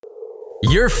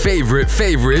Your favorite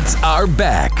favorites are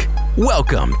back.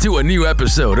 Welcome to a new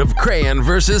episode of Crayon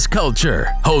vs. Culture,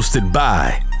 hosted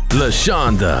by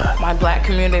LaShonda. My black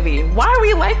community, why are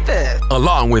we like this?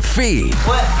 Along with Fee.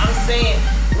 But I'm saying,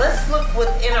 let's look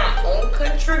within our own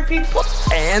country, people.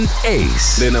 And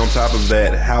Ace. Then on top of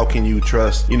that, how can you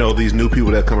trust, these new people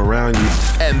that come around you?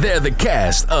 And they're the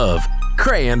cast of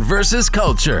Crayon vs.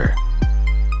 Culture.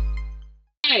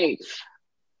 Hey,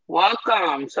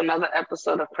 welcome to another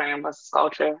episode of Crayon vs.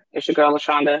 Culture. It's your girl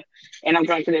LaShonda, and I'm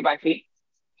joined today by Fee.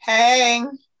 Hey.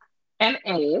 And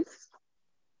Ace.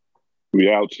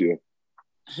 We out here.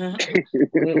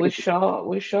 we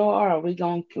sure are. We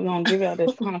gonna give out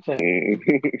this content.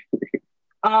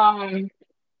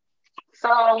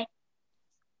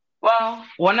 Well,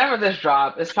 whenever this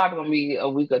drop, it's probably gonna be a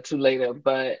week or two later.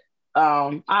 But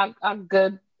I'm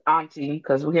good auntie,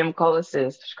 because we can call her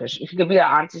sis, because she could be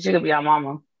our auntie, she could be our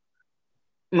mama.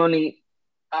 Monique,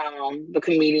 the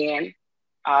comedian.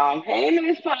 Hey,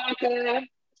 Miss Parker.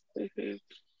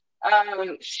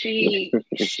 She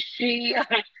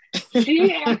had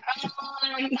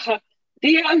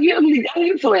you got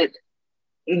into it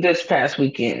this past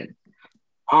weekend.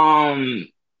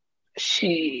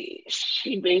 She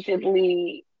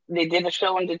basically, they did a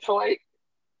show in Detroit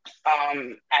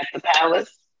at the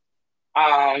Palace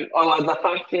or the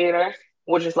Funk Theater,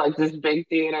 which is like this big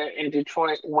theater in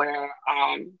Detroit where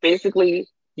basically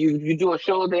you do a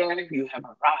show there, you have a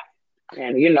ride,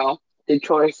 and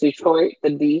Detroit,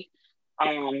 the D,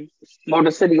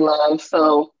 Motor City Love.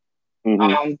 So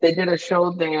they did a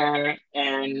show there,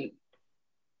 and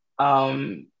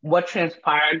what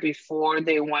transpired before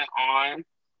they went on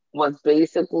was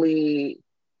basically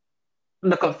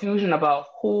the confusion about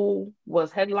who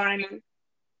was headlining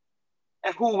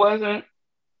and who wasn't.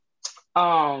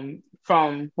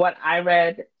 From what I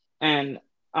read and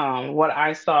what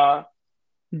I saw,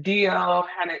 DL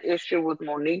had an issue with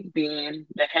Monique being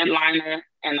the headliner,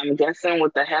 and I'm guessing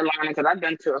with the headliner, because I've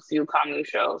been to a few comedy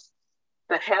shows,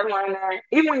 the headliner,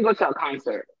 even when you go to a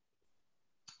concert,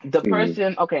 the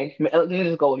person, okay, let me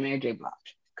just go with Mary J.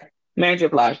 Blige. Okay. Mary J.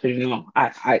 Blige, because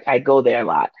I go there a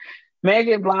lot. Mary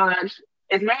J. Blige,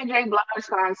 it's Mary J. Blige's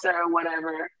concert or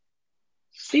whatever,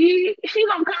 she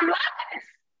gonna come last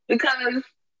because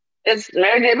it's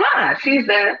Mary J. Blige. She's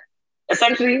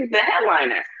essentially the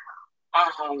headliner.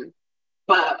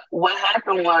 But what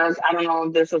happened was, I don't know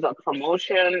if this was a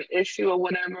promotion issue or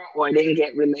whatever, or it didn't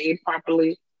get relayed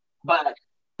properly, but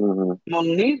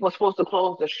Monique was supposed to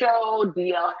close the show.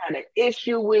 DL had an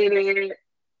issue with it.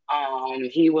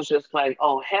 He was just like,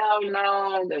 oh, hell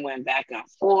no. They went back and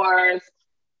forth.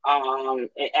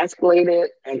 It escalated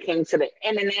and came to the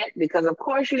internet because, of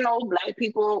course, Black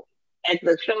people at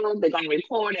the show, they're going to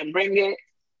record and bring it.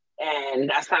 And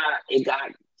that's how it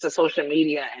got to social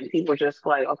media, and people just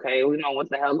like, okay, we know what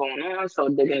the hell going on. So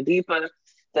digging deeper,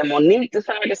 then Monique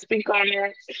decided to speak on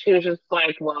it. She was just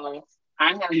like, well,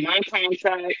 I have my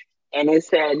contract, and it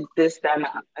said this, that,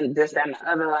 and the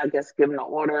other, I guess, giving an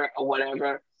order or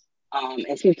whatever.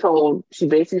 And she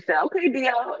basically said, okay,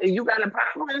 DL, if you got a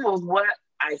problem with what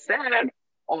I said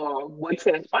or what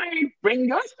transpired, bring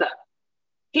your stuff.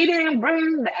 He didn't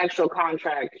bring the actual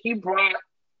contract. He brought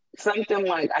something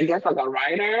like, I guess, like a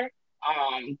writer.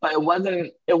 But it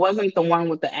wasn't the one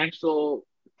with the actual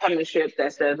penmanship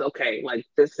that says, okay, like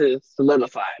this is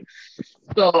solidified.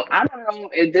 So I don't know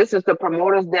if this is the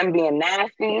promoters them being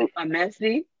nasty or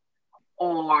messy,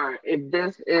 or if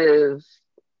this is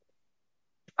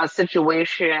a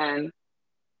situation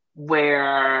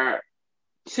where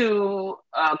two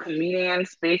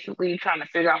comedians basically trying to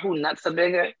figure out who nuts are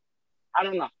bigger. I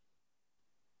don't know.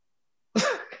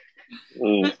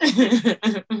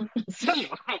 So,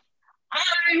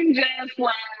 I'm just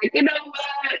like, you know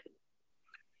what?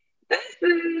 This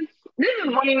is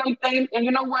one of them things, and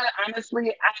you know what?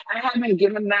 Honestly, I haven't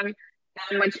given them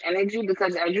that much energy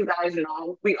because, as you guys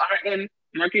know, we are in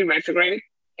Mercury retrograde.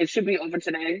 It should be over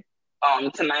tonight,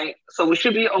 so we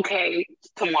should be okay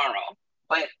tomorrow.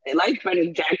 But life's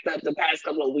been jacked up the past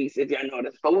couple of weeks, if y'all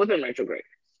noticed. But we're in retrograde.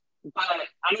 But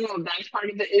I don't know if that's part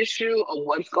of the issue or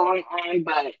what's going on.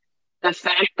 But the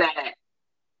fact that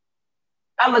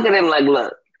I look at it like,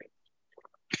 look,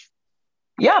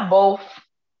 y'all both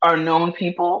are known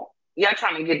people. Y'all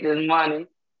trying to get this money.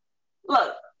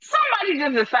 Look, somebody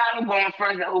just decided who's going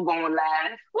first and who's going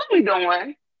last. What we doing?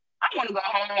 I want to go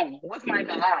home. What's my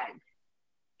bag?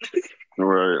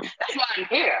 Right. That's why I'm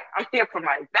here. I'm here for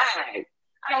my bag.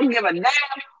 I don't give a damn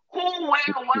who,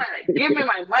 where, what. Give me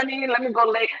my money. Let me go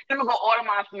order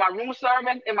my room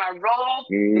service in my robe,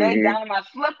 lay down in my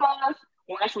slippers,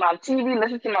 watch my TV,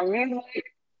 listen to my music.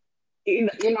 You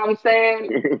know what I'm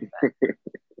saying?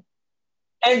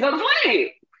 and goes,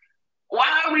 wait,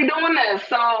 why are we doing this?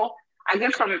 So I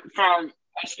guess from a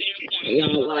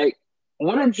standpoint, like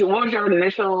what was your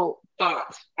initial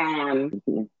thoughts on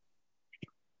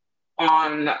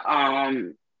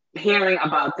hearing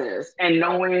about this and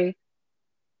knowing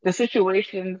the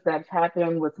situations that's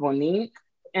happened with Monique?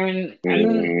 And I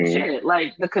mean, shit,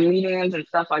 like the comedians and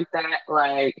stuff like that,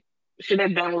 like should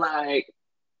have been like,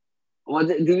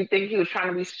 do you think he was trying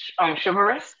to be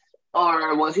chivalrous?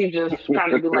 Or was he just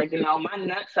trying to be like, my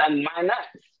nuts are my nuts.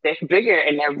 They're bigger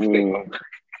and they're bigger.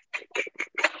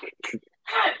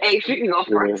 Hey, she can go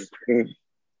first.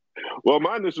 Well,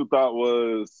 my initial thought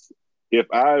was if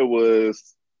I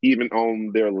was even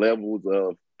on their levels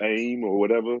of fame or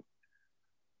whatever,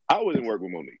 I wouldn't work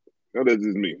with Monique. No, that's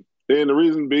just me. And the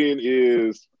reason being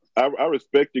is I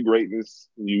respect your greatness.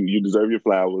 You deserve your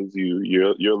flowers.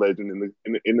 You're a legend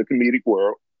in the comedic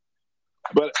world.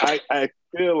 But I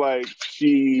feel like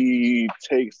she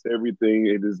takes everything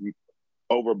and just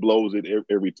overblows it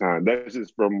every time. That's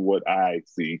just from what I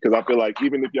see. Because I feel like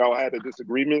even if y'all had a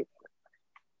disagreement,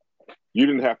 you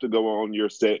didn't have to go on your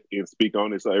set and speak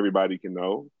on it so everybody can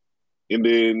know. And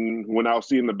then when I was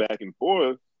seeing the back and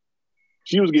forth,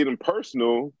 she was getting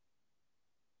personal.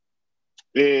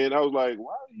 And I was like,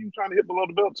 why are you trying to hit below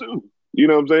the belt too? You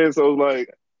know what I'm saying? So like,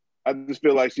 I just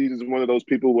feel like she's just one of those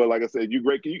people where, like I said, you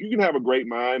can have a great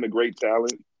mind, a great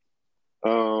talent.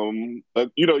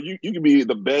 But you can be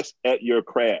the best at your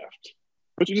craft,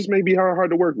 but you just may be hard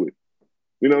to work with.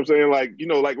 You know what I'm saying? Like,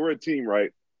 like we're a team,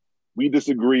 right? We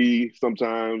disagree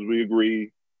sometimes, we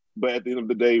agree, but at the end of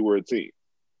the day, we're a team.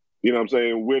 You know what I'm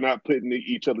saying? We're not putting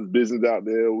each other's business out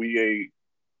there. We ain't,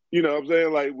 you know what I'm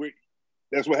saying? Like,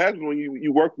 that's what happens when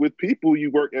you work with people, you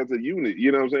work as a unit.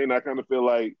 You know what I'm saying? I kind of feel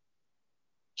like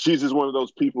she's just one of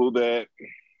those people that,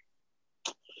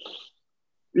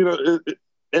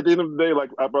 at the end of the day,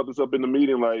 like I brought this up in the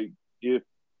meeting, like if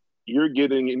you're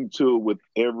getting into it with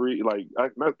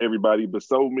not everybody, but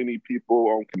so many people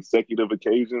on consecutive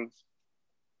occasions,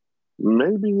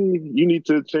 maybe you need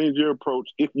to change your approach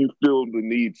if you feel the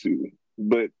need to.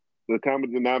 But the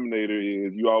common denominator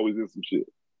is you always in some shit.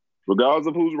 Regardless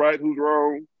of who's right, who's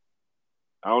wrong.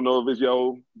 I don't know if it's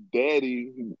your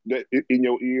daddy that in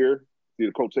your ear, see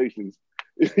the quotations,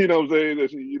 you know what I'm saying?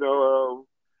 That,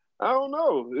 I don't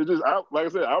know. It's just, like I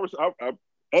said,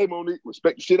 hey, Monique,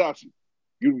 respect the shit out of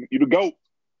you. You the GOAT.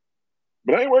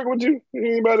 But I ain't working with you. You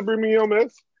ain't about to bring me your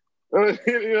mess. You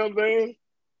know what I'm saying?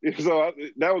 So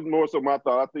that was more so my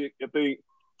thought. I think,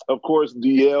 of course,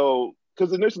 DL,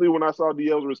 because initially when I saw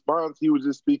DL's response, he was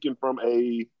just speaking from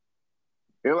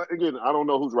and again, I don't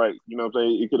know who's right. You know what I'm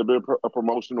saying? It could have been a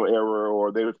promotional error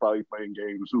or they were probably playing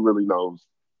games. Who really knows?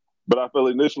 But I felt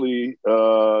initially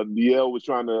DL was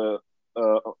trying to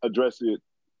address it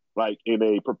like in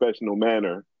a professional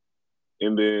manner.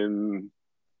 And then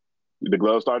the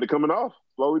gloves started coming off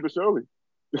slowly but surely.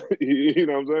 You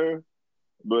know what I'm saying?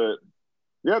 But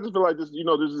yeah, I just feel like there's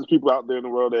just people out there in the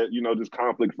world that, just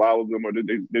conflict follows them or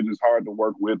they're just hard to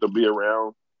work with or be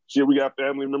around. Shit, we got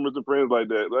family members and friends like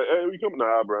that. Like, hey, we coming to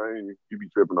our Brian. You be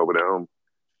tripping over there.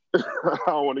 I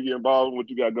don't want to get involved in what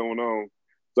you got going on.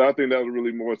 So I think that was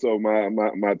really more so my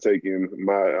take and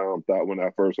my thought when I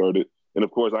first heard it. And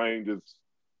of course,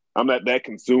 I'm not that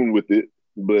consumed with it.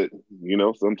 But,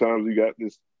 sometimes you got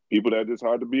this people that are just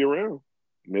hard to be around.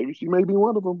 Maybe she may be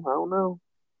one of them. I don't know.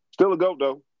 Still a GOAT,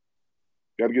 though.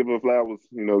 Got to give her flowers.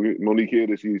 Monique here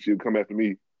that she'll come after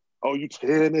me. Oh, you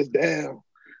tearing this down.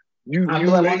 You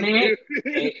Monique.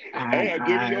 Hey, I give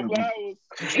you your flowers.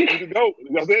 You the GOAT.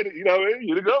 I said it,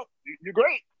 you're the GOAT. You're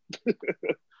great.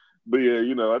 But yeah,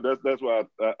 that's what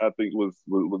I think was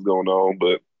going on.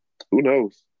 But who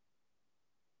knows?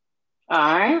 All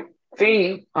right.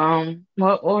 See,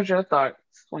 what was your thoughts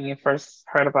when you first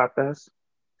heard about this?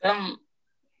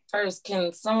 First,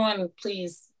 can someone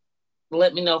please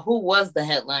let me know who was the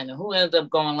headliner? Who ended up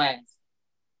going last?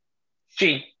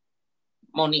 She.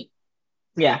 Monique.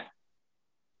 Yeah.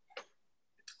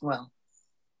 Well,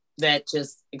 that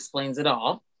just explains it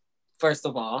all. First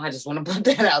of all, I just want to put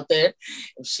that out there.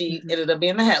 If she ended up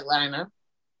being the headliner,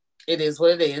 it is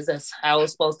what it is. That's how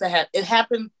it's supposed to happen. It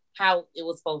happened how it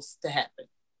was supposed to happen.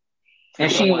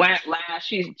 And she went last.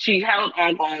 She held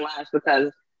on going last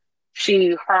because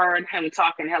she heard him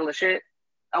talking hella shit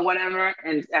or whatever.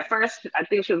 And at first, I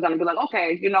think she was going to be like,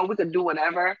 okay, we could do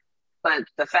whatever. But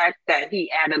the fact that he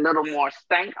added a little more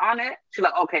stank on it, she's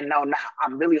like, okay, no,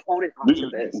 I'm really holding on to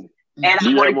this. And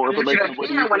I want you to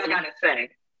hear what I got to say.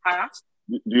 Huh?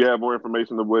 Do you have more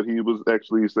information of what he was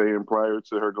actually saying prior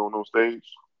to her going on stage?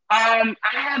 I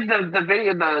have the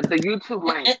video, the YouTube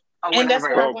link. And that's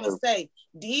what I want to say.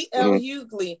 D.L.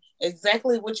 Hughley,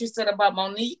 exactly what you said about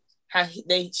Monique, how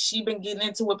she been getting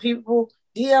into with people.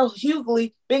 D.L.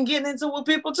 Hughley been getting into with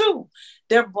people too.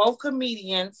 They're both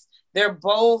comedians. They're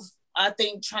both, I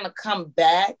think, trying to come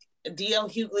back. D.L.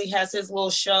 Hughley has his little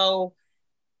show.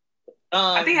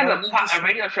 I think he has a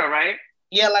radio show, right?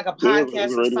 Yeah, like a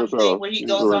podcast or something where he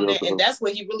goes on there, and that's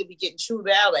where he really be getting chewed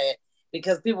out at,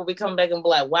 because people be coming back and be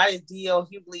like, why is D.L.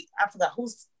 Hughley, I forgot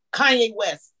who's, Kanye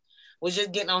West was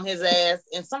just getting on his ass,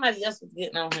 and somebody else was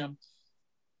getting on him.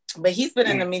 But he's been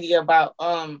in the media about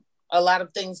a lot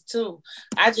of things too.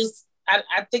 I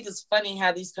think it's funny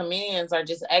how these comedians are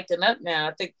just acting up now.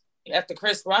 I think after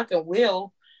Chris Rock and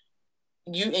Will,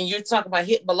 you're talking about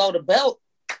hit below the belt.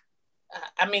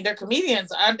 I mean, they're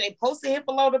comedians. Aren't they supposed to hit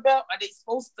below the belt? Are they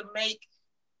supposed to make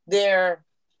their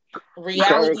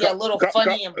reality a little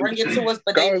funny and bring it to us?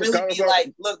 But they really be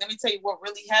like, look, let me tell you what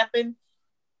really happened.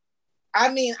 I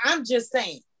mean, I'm just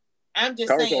saying,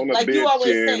 like you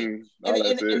always say,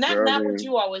 and not what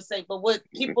you always say, but what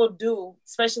people do,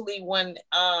 especially when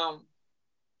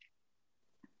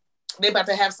they about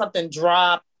to have something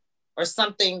drop or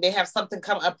something, they have something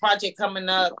a project coming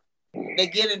up, they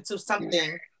get into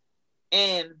something,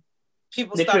 and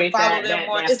people start following them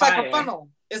more. It's like a funnel.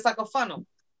 It's like a funnel.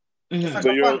 Mm-hmm. Like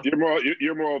so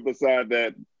you're more of the side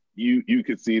that you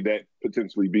could see that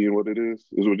potentially being what it is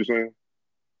what you're saying?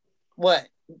 What?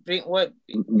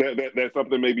 That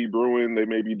something may be brewing. They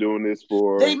may be doing this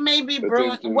for. They may be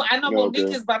brewing. Well, I know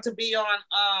Monique is about to be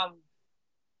on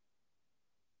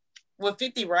with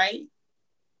 50, right?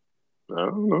 I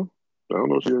don't know. I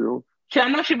know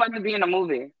she's about to be in a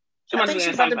movie. I think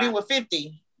she's about to be with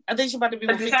 50. I think she's about to be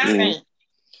with 50 Cent.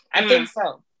 I think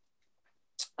so.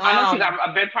 I know she got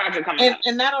a big project coming up.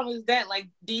 And not only that, like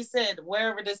Dee said,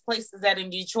 wherever this place is at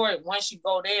in Detroit, once you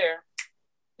go there,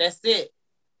 that's it.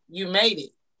 You made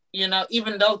it. You know,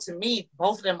 even though to me,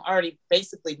 both of them already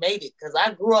basically made it, because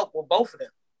I grew up with both of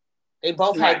them. They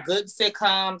both had good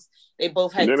sitcoms. They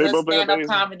both had good stand-up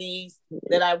comedies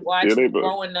that I watched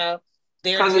growing up.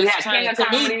 They're just trying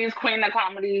to Queen of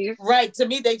Comedies. Right. To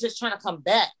me, they just trying to come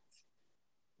back.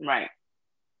 Right.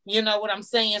 You know what I'm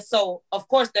saying? So, of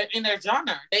course, they're in their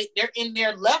genre. They're in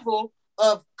their level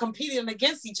of competing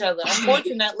against each other.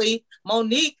 Unfortunately,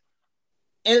 Monique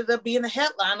ended up being a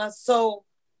headliner, so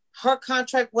her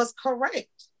contract was correct.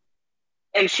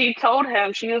 And she told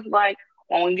him, she was like,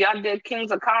 when y'all did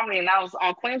Kings of Comedy and I was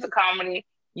on Queens of Comedy,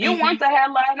 you weren't the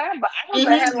headliner, but I was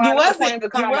the headliner for Queens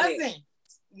of Comedy.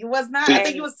 You was not. I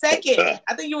think you was second.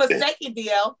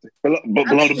 DL. Below the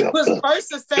belt. You was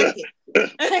first or second.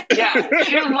 Yeah.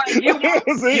 She was like, you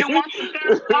want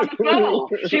the third on the floor.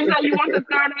 She was like, you want the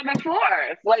third on the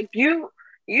fourth. Like, you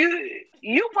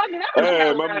wasn't never the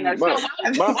headliner. So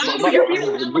why would you be the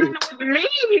headliner with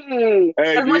me?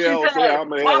 Hey,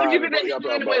 DL, why would you be the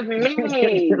headliner with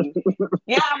me?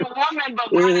 Yeah, I'm a woman, but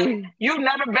you've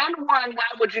never been one. Why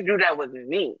would you do that with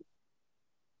me?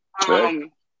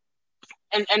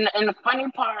 And the funny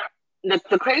part,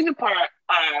 the crazy part,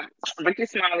 Ricky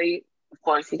Smiley, of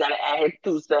course, he got to add his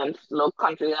 2 cents, little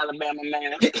country Alabama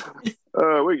man. Ricky Smiley.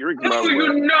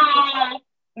 You know,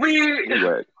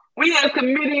 we as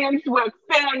comedians, we're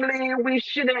family. We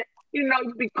shouldn't,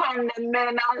 be calling that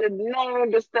man out his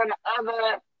name, this, that, and the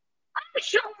other. I'm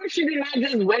sure she did not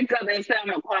just wake up and say, I'm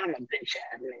going to call him a bitch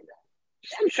ass nigga.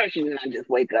 I'm sure she did not just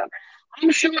wake up.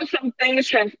 I'm sure some things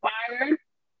transpired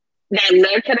that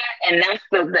led to that, and that's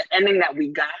the ending that we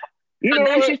got. But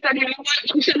then she said, you know what?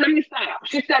 She said, let me stop.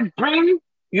 She said, bring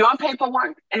your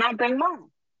paperwork, and I'll bring mine.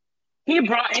 He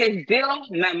brought his deal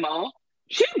memo.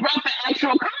 She brought the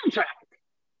actual contract.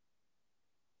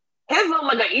 His looked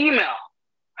like an email.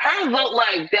 Hers looked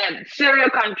like that serial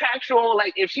contractual,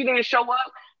 like if she didn't show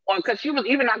up, or because she was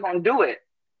even not going to do it.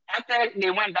 After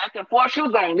they went back and forth, she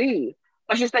was going to leave.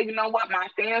 But she said, you know what? My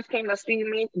fans came to see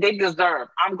me. They deserve.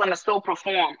 I'm going to still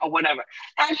perform or whatever.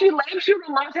 And she left. She would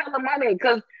have lost hella money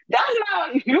because that's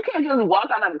not, you can't just walk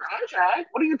out of the contract.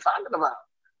 What are you talking about?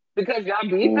 Because y'all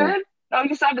beefing? No,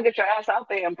 you still have to get your ass out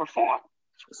there and perform.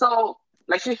 So,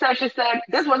 like she said,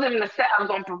 this wasn't even the set I was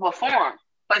going to perform.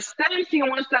 But since she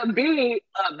wants to be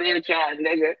a bitch ass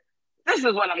nigga, this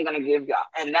is what I'm going to give y'all.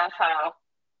 And that's how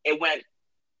it went.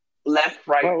 Left,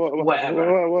 right,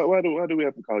 whatever. Why do we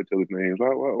have to call each other's names?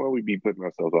 Why we be putting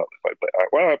ourselves out there?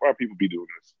 Why people be doing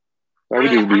this? I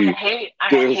hate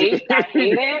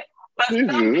it. But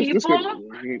some people,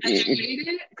 I hate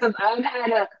it because I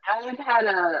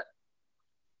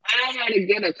had to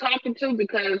get a talking to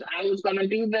because I was gonna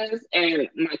do this, and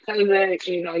my cousin,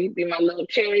 he'd be my little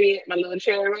chariot,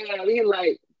 He's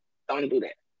like, don't do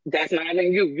that. That's not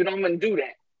even you. You don't even do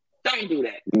that. Don't do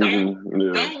that.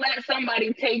 Don't let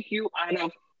somebody take you out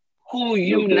of who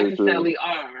you necessarily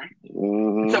are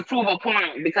to prove a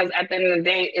point, because at the end of the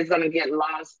day, it's gonna get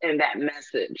lost in that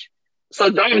message. So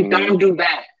don't do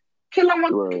that. Kill them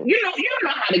with you know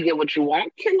how to get what you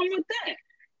want. Kill them with that.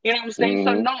 You know what I'm saying?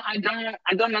 So no, I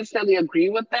don't necessarily agree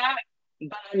with that,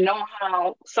 but I know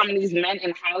how some of these men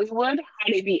in Hollywood,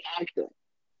 how they be acting.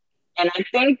 And I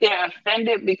think they're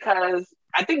offended because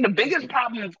I think the biggest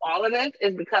problem with all of this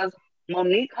is because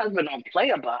Monique's husband don't play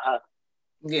about her.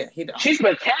 Yeah, he don't. She's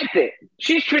protected.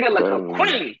 She's treated like a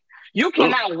queen. You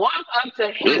cannot walk up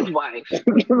to his wife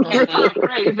and talk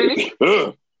crazy.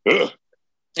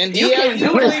 And usually,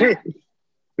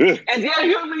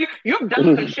 you've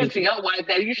done some shit to your wife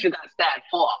that you should have stabbed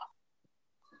for.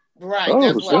 Right.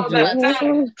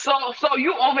 So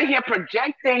you over here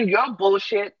projecting your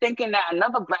bullshit, thinking that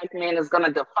another black man is gonna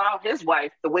defile his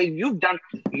wife the way you've done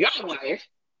your wife,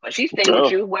 but she stayed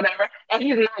with you, whatever, and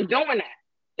he's not doing that.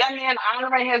 That man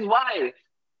honoring his wife.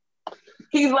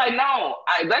 He's like, no,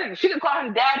 she can call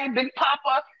him daddy, big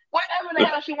papa, whatever the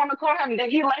hell she want to call him. Did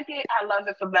he like it? I love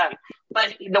it for them.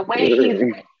 But the way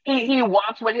he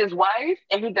walks with his wife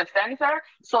and he defends her,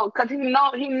 so because he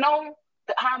know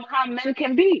how men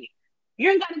can be.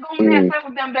 You ain't got to go in there and fight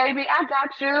with them, baby. I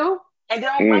got you. And they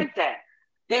don't like that.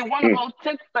 They want to go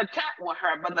tit for tat with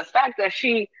her. But the fact that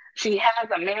she has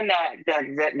a man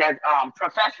that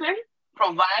professing,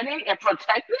 providing, and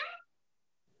protecting,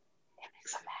 it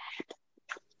makes her mad.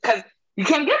 Because you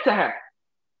can't get to her.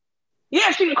 Yeah,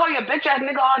 she can call you a bitch ass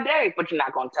nigga all day, but you're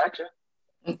not gonna touch her.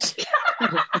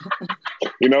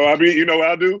 You know what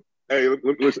I do? Hey,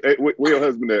 where your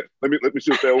husband at? Let me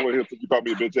shoot that over here since you call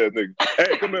me a bitch ass nigga.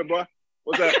 Hey, come here, boy.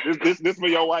 What's that? This for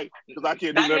your wife? Because I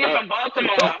can't do nothing. That man from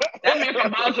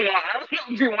Baltimore. I don't know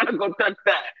if you want to go touch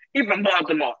that. He's from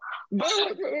Baltimore. But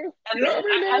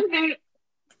I think,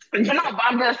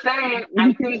 I'm just saying,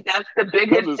 I think that's the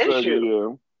biggest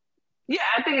issue. Yeah,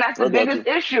 I think that's the biggest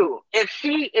issue. If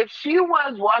she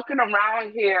was walking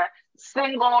around here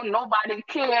single, nobody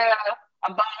care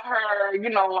about her,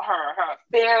 her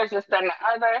affairs, this and the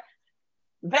other,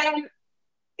 then,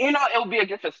 it would be a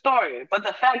different story. But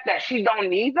the fact that she don't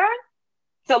need them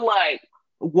to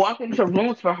walk into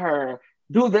rooms for her,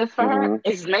 do this for her,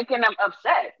 is making them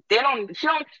upset.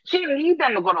 She didn't need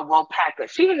them to go to Will Packer.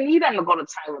 She didn't need them to go to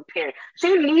Tyler Perry. She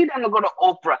didn't need them to go to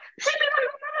Oprah. She didn't do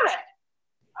none of that.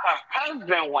 Her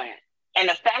husband went. And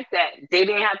the fact that they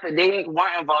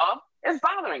weren't involved is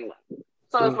bothering them.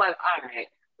 So it's like, all right,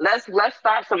 let's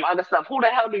start some other stuff. Who the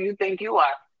hell do you think you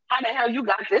are? How the hell you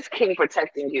got this king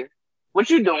protecting you? What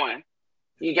you doing?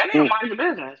 You gotta mind your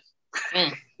business.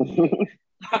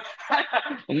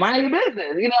 Mind your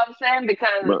business. You know what I'm saying?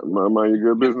 Because mind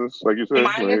your good business, like you said.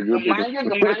 Mind your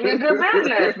good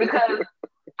business. Because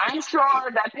I'm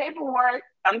sure that paperwork,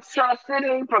 I'm sure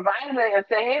Sydney provided it and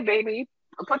said, hey, baby,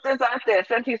 put this out there.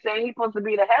 Since he's saying he's supposed to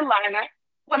be the headliner,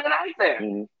 put it out there.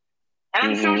 And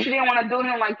I'm sure she didn't want to do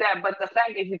him like that. But the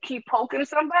fact if you keep poking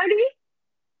somebody,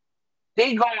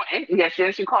 they going. Yes,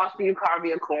 she called Steve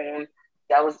Harvey a coon.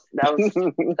 That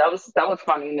was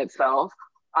funny in itself.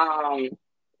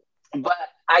 But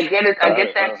I get it. I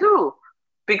get that too,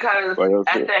 because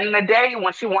at the end of the day,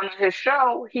 when she went on his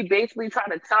show, he basically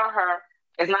tried to tell her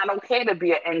it's not okay to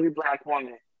be an angry black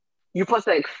woman. You're supposed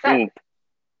to accept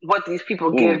what these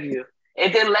people give you.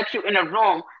 If they let you in a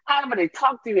room, however they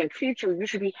talk to you and treat you, you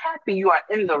should be happy you are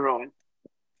in the room.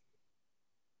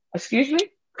 Excuse me?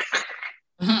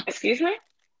 Excuse me?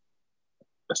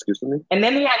 Excuse me? And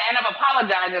then he had to end up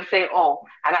apologizing and say, oh,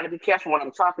 I got to be careful when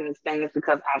I'm talking this thing. It's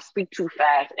because I speak too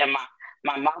fast and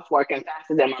my mouth working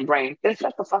faster than my brain. Then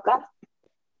shut the fuck up.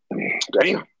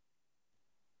 Damn.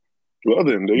 Well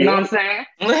then, you know what I'm saying?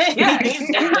 Yeah, you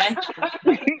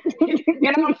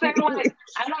know what I'm saying? Like,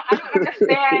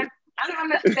 I don't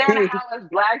understand how as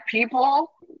black people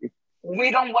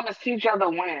we don't want to see each other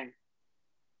win.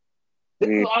 This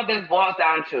is all this boils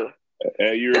down to.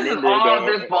 You this remember is all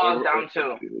this boils down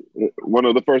to. One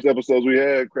of the first episodes we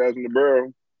had, Crabs in the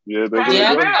Barrel. Yeah,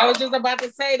 I was just about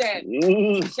to say that.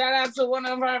 Shout out to one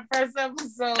of our first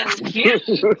episodes. Crabs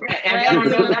in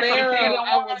the Barrel.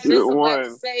 I was just about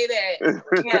to say that.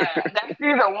 Yeah, that's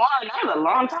season 1. That was a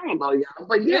long time ago, y'all.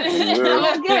 But yeah,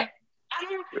 I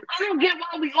don't get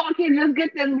why we all can't just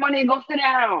get this money and go sit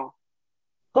down.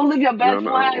 Go live your best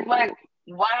life. Like,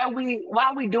 why are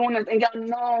we doing this? And y'all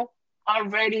know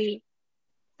already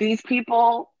these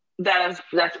people that's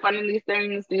funding these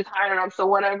things, these higher ups or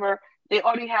whatever, they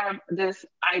already have this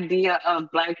idea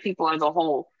of black people as a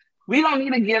whole. We don't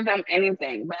need to give them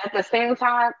anything. But at the same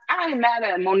time, I ain't mad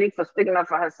at Monique for sticking up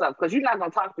for herself, because you're not going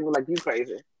to talk to people like you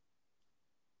crazy.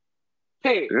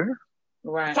 Hey,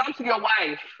 Right. talk to your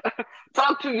wife.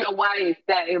 Talk to your wife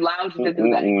that allows you to do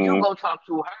that. You go talk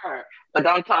to her, but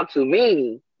don't talk to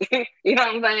me. You know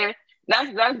what I'm saying? That's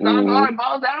all it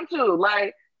boils down to.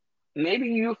 Like, maybe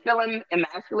you feeling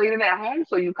emasculated at home,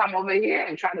 so you come over here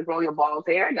and try to grow your balls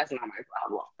hair. That's not my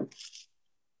problem.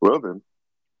 Well then.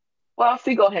 Well,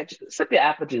 see, go ahead, sip your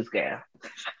apple juice, girl.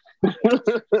 You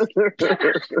know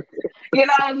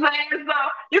what I'm saying? So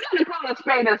you gotta call a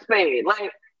spade.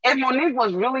 Like, if Monique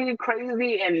was really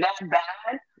crazy and that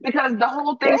bad, because the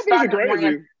whole thing started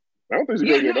when I don't think she's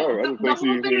crazy at all. I just think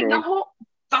she's, you know.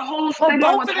 The whole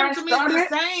stigma with her to me started. is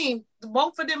the same.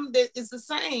 Both of them is the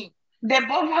same. They're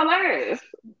both hilarious.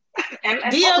 And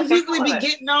DL usually be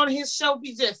getting on his show,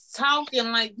 be just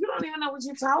talking like you don't even know what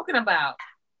you're talking about.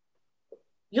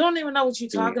 You don't even know what you're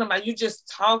talking about. You just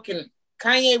talking.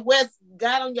 Kanye West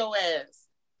got on your ass.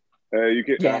 You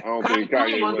can't. Yeah. I don't think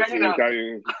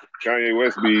Kanye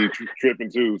West be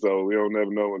tripping too. So we don't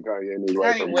never know when Kanye is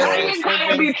right from wrong.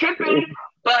 Kanye be tripping,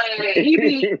 but he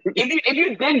be if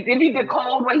you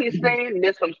decode what he's saying,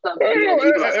 there's some stuff. He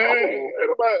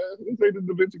say the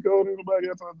Da Vinci Code. Nobody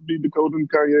got time to be decoding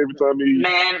Kanye every time he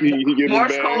get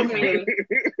Morse his code me.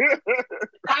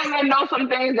 Kanye knows some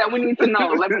things that we need to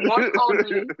know. Like Morse code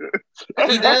me.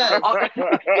 He does.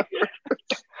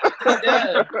 He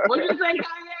does. What you say,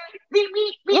 Kanye?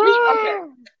 Beep. Okay.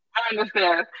 I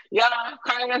understand. Y'all,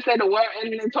 Kanye said the word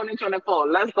ending in 2024.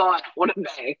 Let's go out with a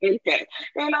bang. Okay.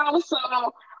 You know, so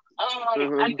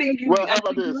I think you. Well, how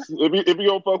about this? If you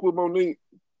don't fuck with Monique,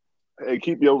 hey,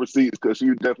 keep your receipts because she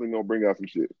definitely gonna bring out some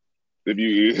shit.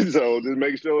 So just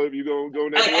make sure if you gonna go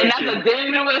in that direction.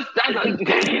 That's a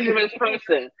dangerous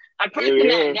person. A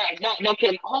person that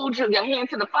can hold your hand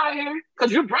to the fire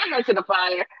because you brought her to the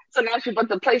fire. So now she's about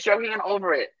to place your hand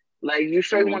over it. Like, you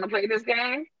sure you want to play this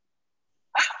game?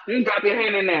 You drop your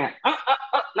hand in there.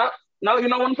 No, you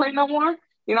don't want to play no more?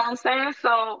 You know what I'm saying?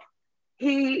 So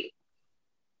he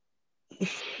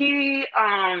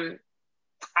I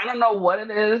don't know what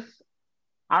it is.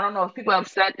 I don't know if people are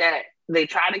upset that they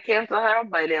tried to cancel her,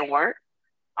 but it didn't work.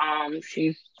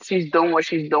 She's doing what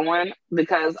she's doing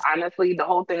because honestly, the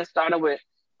whole thing started with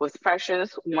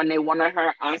Precious when they wanted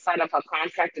her outside of her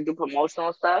contract to do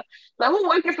promotional stuff. Like, we're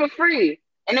working for free,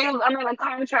 and they was under a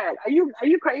contract. Are you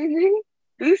crazy?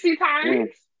 Do you see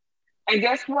times? And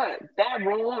guess what? That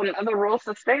role and other roles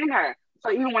sustained her.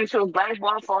 So even when she was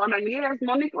blackballed for all the years,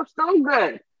 Monique was still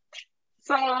good.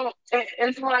 So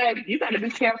it's like you got to be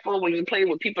careful when you play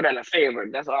with people that are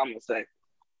favored. That's all I'm gonna say.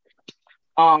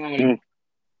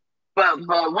 But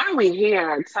when we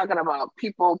here talking about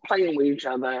people playing with each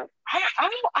other,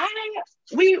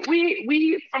 we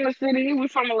from the city, we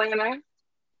from Atlanta.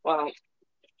 Well,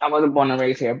 I wasn't born and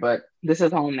raised here, but this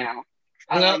is home now.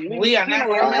 We are not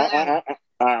from Atlanta.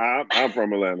 I'm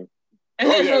from Atlanta. I'm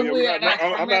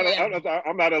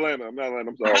not Atlanta. I'm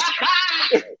sorry.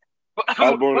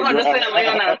 I was born in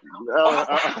Atlanta.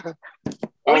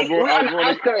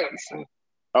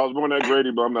 I was born at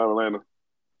Grady, but I'm not Atlanta.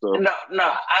 So. No,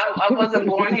 I wasn't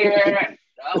born here.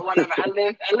 Whatever. I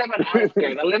live in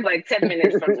outskirts. I live like 10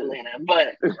 minutes from Atlanta,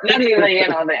 but not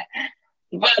even all that.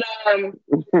 But I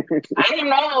don't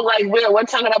know. Like we're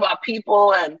talking about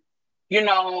people and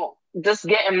just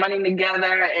getting money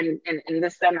together and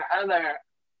this and the other.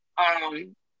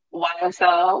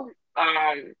 YSL,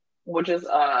 which is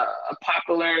a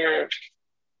popular,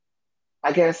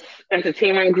 I guess,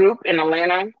 entertainment group in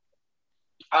Atlanta,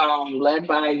 led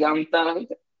by Young Thug.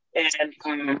 And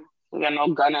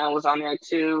Gunna was on there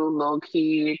too, Lil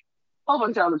Key, a whole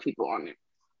bunch of other people on it,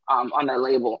 on that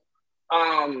label.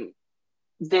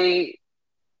 They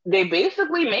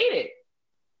basically made it.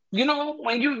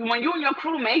 When you and your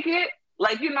crew make it,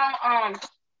 like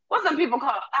what's them people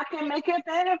called? I Can Make It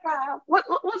Better. What's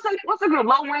the group?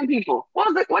 Low Wayne people.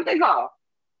 What they called?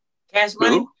 Cash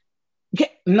Money.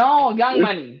 No, Young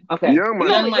Money. Okay. Young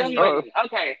Money.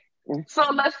 Okay.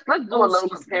 So let's do a little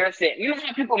comparison. You know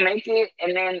how people make it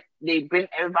and then they bring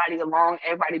everybody along,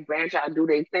 everybody branch out, do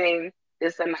their thing,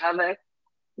 this and the other.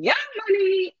 Young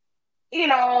Money,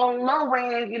 Lil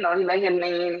Wayne, he like his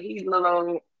name, he's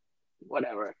little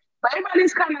whatever. But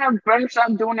everybody's kind of branched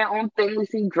out doing their own thing. We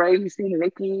see Dre, we see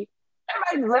Nicki.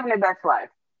 Everybody's living their best life.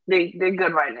 They're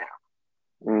good right now.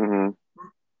 Mm-hmm.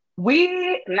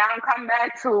 We now come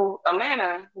back to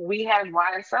Atlanta. We have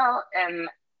YSL, and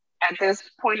at this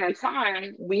point in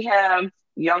time, we have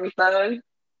Young Thug,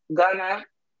 Gunna,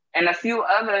 and a few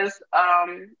others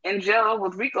in jail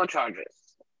with RICO charges.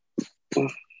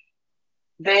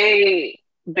 They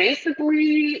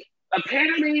basically,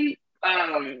 apparently,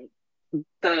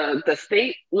 the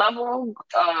state level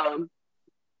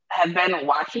have been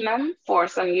watching them for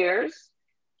some years,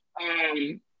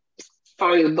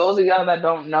 For those of y'all that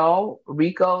don't know,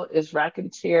 RICO is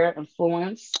Racketeer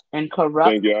Influence and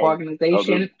Corrupt Thank you.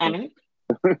 Organization Act.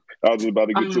 I was just about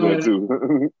to get to that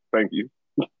too. Thank you.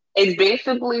 It's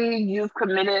basically you've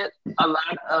committed a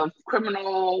lot of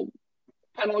criminal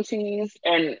penalties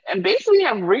and basically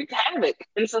have wreaked havoc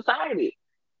in society.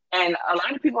 And a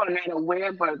lot of people are not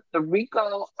aware, but the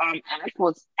RICO Act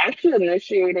was actually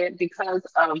initiated because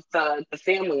of the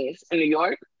families in New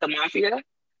York, the mafia,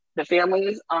 the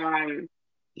families, the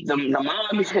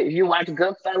mob. You watch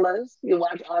Goodfellas, you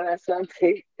watch all that stuff.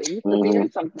 They used to be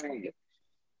in something.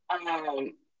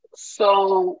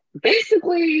 So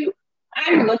basically,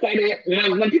 I look at it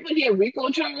when people hear RICO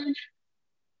charge,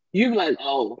 you like,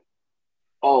 oh,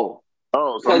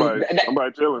 somebody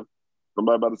chilling.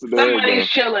 Somebody about to sit there. Somebody's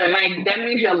chilling. Like that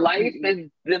means your life is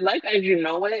the life as you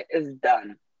know it is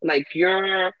done. Like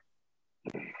you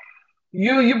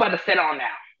about to sit on now.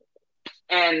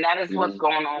 And that is what's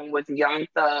going on with Young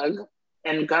Thug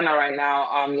and Gunna right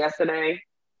now. Yesterday,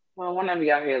 well, whenever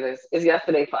y'all hear this, it's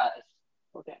yesterday for us.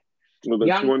 Okay. Well, the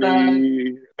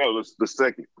it's the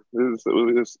 2nd.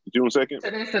 It's June 2nd?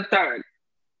 Today's the 3rd.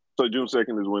 So June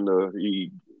 2nd is when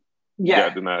he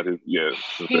got denied his,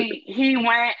 He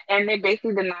went and they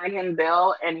basically denied him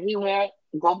bail and he won't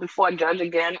go before a judge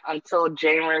again until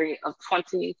January of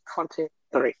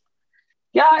 2023.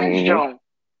 Yeah, it's June.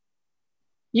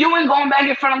 You ain't going back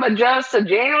in front of a judge to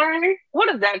January? What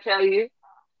does that tell you?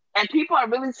 And people are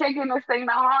really taking this thing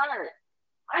to heart.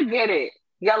 I get it.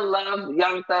 Y'all love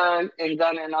Young Thug and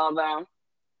Gunna and all them.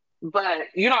 But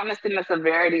you don't understand the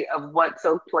severity of what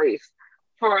took place.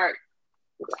 For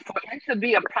it to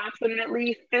be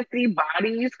approximately 50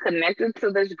 bodies connected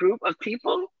to this group of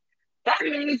people, that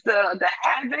means the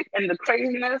havoc and the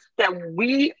craziness that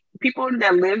we, people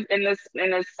that live in this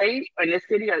state, or in this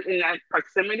city, or in that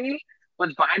proximity,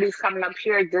 with bodies coming up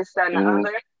here, this, that, and the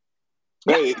other.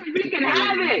 Hey, we can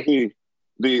have it.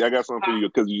 D, I got something for you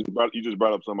because you just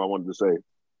brought up something I wanted to say.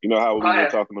 You know how we were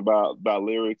talking about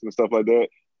lyrics and stuff like that?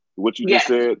 What you just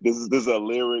said, this is a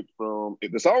lyric from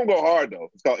the song go hard though.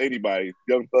 It's called Anybody.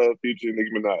 Young Thug featuring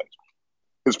Nicki Minaj.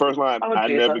 His first line,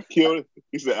 never killed.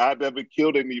 He said, I never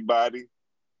killed anybody,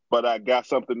 but I got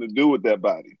something to do with that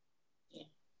body.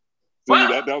 See,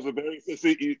 that was a very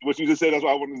what you just said, that's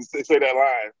why I wanted to say that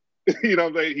line. You know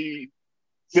what I'm saying? He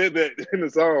said that in the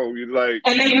song. He's like,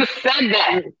 and then you said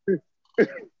that.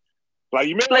 Like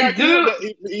you may not kill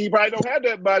that, he probably don't have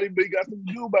that body, but he got something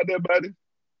to do about that body.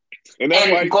 And that's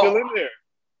why he's still in there.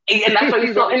 And that's why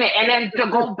he's still in it. And then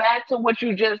to go back to what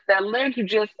that lyric you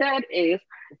just said is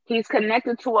he's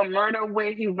connected to a murder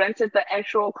where he rented the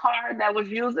actual car that was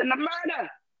used in the murder.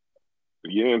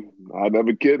 Yeah, I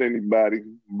never killed anybody,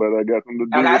 but I got something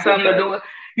to do with it.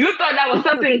 You thought that was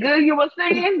something good you were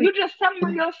saying? You just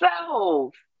telling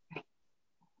yourself.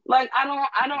 Like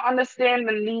I don't understand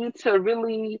the need to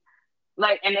really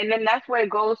and then that's where it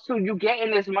goes to you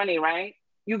getting this money, right?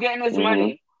 You getting this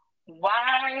money.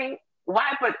 Why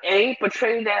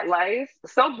portray that life?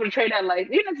 Portray that life,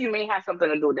 even if you may have something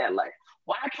to do with that life.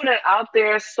 Why put it out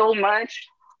there so much?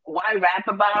 Why rap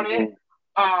about it?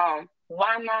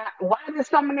 Why not? Why did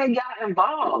so many of y'all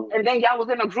involved? And then y'all was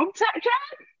in a group chat?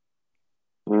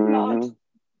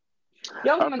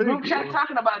 Y'all was in a group chat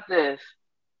talking about this.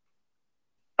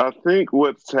 I think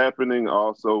what's happening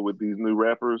also with these new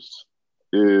rappers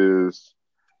is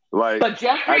But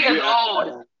Jeffrey is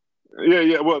old.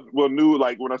 Yeah. Well, new.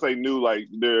 Like when I say new, like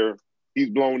he's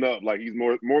blown up. Like he's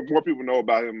more people know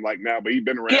about him like now, but he's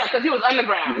been around. Yeah, because he was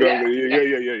underground. Yeah.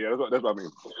 That's what I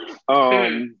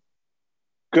mean.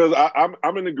 Because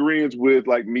I'm in agreement with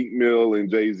like Meek Mill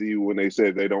and Jay-Z when they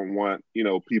said they don't want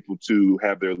people to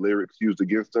have their lyrics used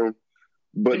against them.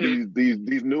 But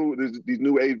these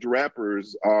new age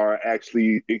rappers are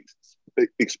actually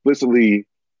explicitly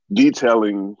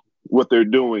detailing what they're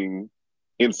doing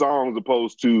in songs,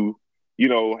 opposed to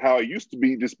how it used to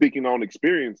be just speaking on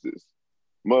experiences.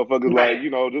 Motherfuckers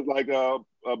just like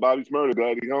Bobby Shmurda,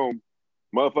 glad he's home.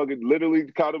 Motherfucker literally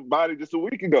caught a body just a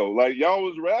week ago. Like y'all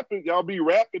was rapping, y'all be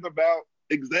rapping about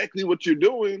exactly what you're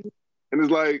doing, and it's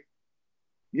like,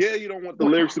 yeah, you don't want the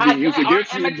lyrics to be used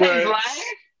against you, but damn,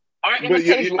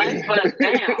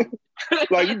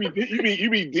 like you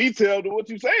be detailed to what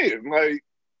you saying, like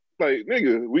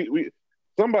nigga, we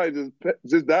somebody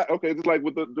just died. Okay, just like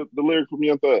with the lyrics from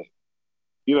Young Thug.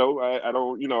 I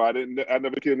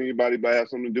never killed anybody, but I have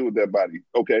something to do with that body.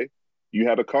 Okay. You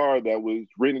had a car that was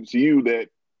rented to you that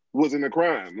wasn't a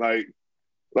crime. Like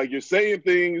you're saying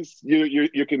things,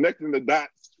 you're connecting the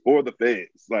dots for the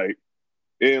feds.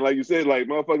 And like you said, like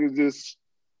motherfuckers just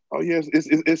oh yes,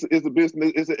 it's a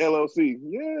business, it's an LLC.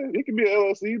 Yeah, it can be an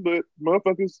LLC, but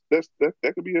motherfuckers, that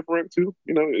could be a front too.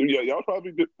 You know, yeah, y'all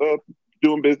probably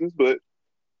doing business, but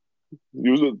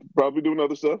you was probably doing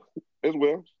other stuff as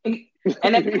well. And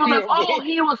then people like, oh,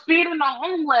 he was feeding the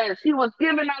homeless. He was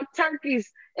giving out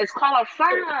turkeys. It's called a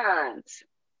front.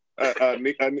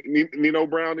 Nino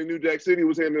Brown in New Jack City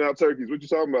was handing out turkeys. What you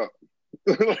talking about?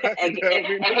 and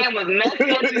it was messy.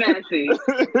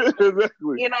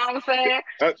 Exactly. You know what I'm saying?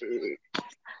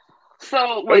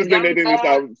 So I just think they did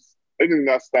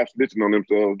not stop snitching on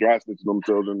themselves, dry snitching on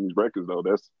themselves in these records though.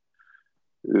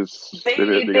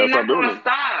 They're not gonna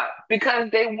stop because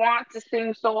they want to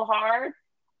sing so hard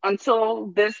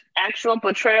until this actual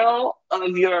portrayal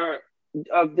of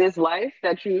this life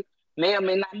that you may or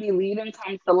may not be leading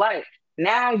comes to light.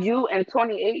 Now you and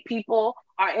 28 people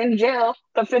are in jail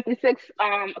for 56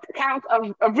 counts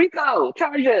of RICO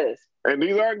charges. And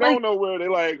these aren't going nowhere. They're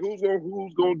like, who's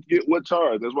gonna get what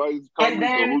charge? That's why it's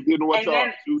coming. Who's getting what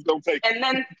charge? Who's gonna take it? And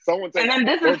then someone take and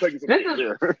then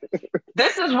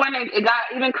this is when it got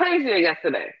even crazier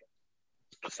yesterday.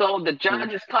 So the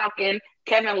judge is talking.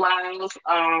 Kevin Liles,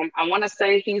 I want to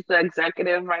say he's the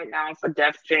executive right now for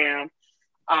Def Jam.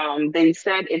 They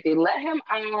said if they let him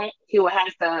out, he will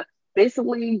have to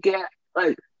basically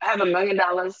have $1 million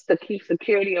to keep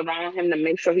security around him to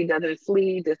make sure he doesn't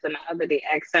flee, this and the other. They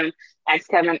asked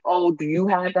Kevin, oh, do you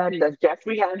have that? Does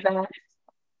Jeffrey have that?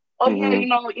 Oh, yeah, you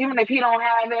know, even if he don't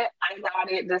have it, I got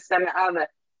it, this and the other.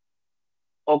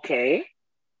 Okay.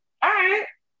 All right.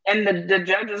 And the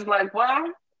judge is like, well,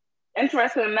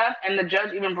 interesting enough. And the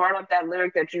judge even brought up that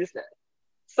lyric that you said.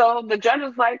 So the judge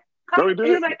is like, he's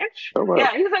like,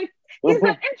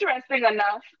 interesting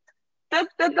enough.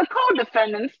 The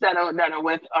co-defendants that are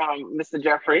with Mr.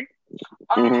 Jeffrey,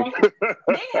 they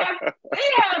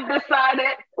have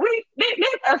decided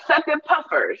they've accepted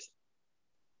puffers.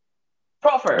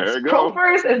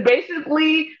 Puffers is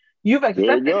basically you've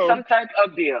accepted some type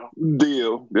of deal.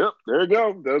 Yep, there you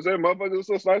go. That's that motherfuckers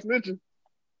so start snitching.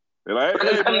 They're like,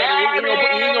 hey, bro, you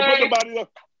ain't gonna put the bodies on.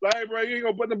 Like, bro, you ain't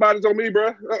gonna put the bodies on me,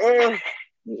 bro.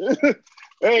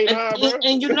 Hey, bro.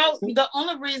 And you know, the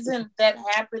only reason that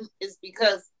happened is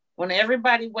because when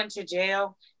everybody went to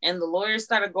jail and the lawyers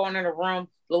started going in the room,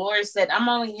 the lawyer said, I'm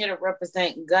only here to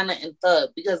represent Gunna and Thug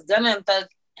because Gunna and Thug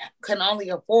can only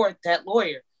afford that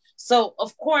lawyer. So,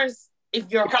 of course,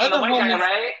 if your other the white guy,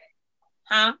 right?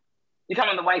 Huh? You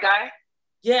talking about the white guy?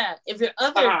 Yeah. If the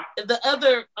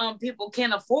other people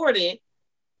can't afford it,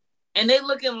 and they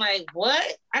looking like, what?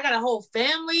 I got a whole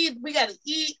family. We got to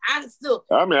eat. I can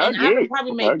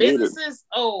probably make businesses.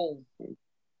 Oh.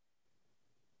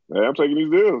 Yeah, I'm taking these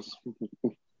deals.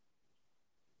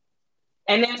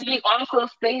 And then he also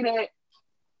stated,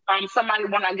 one of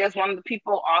the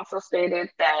people also stated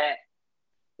that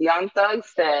Young Thug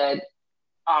said,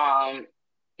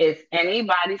 if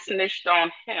anybody snitched on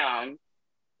him,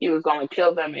 he was going to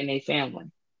kill them and their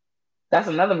family. That's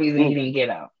another reason he didn't get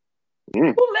out. Who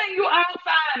let you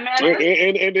outside, man?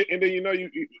 And then you know,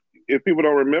 if people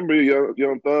don't remember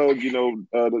Young Thug, you know,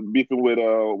 the beefing with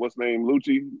what's his name,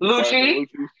 Lucci.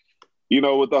 You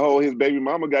know, with the whole his baby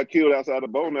mama got killed outside the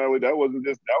bowling alley. That was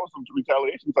some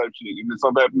retaliation type shit. And then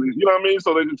something happened, you know what I mean?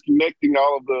 So they're just connecting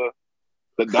all of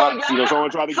the dots. You know, someone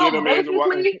tried to get him in.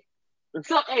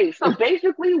 So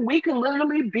basically, we can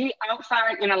literally be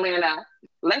outside in Atlanta.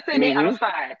 Let's say they're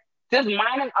outside. Just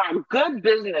minding our good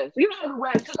business. You know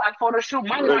where took our photo shoot,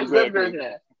 minding our good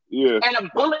business. Yeah. And a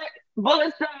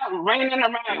bullets raining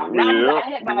around. Now we got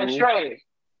hit by a stray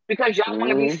because y'all want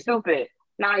to be stupid.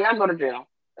 Now y'all go to jail.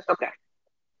 It's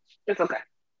okay.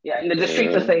 Yeah, and the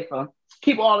streets are safer.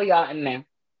 Keep all of y'all in there.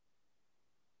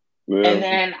 Yeah. And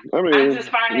then I just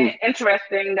find it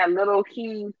interesting that little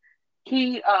he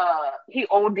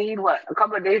OD'd a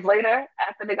couple of days later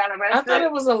after they got arrested. I thought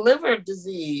it was a liver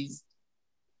disease.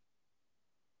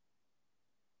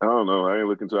 I don't know. I ain't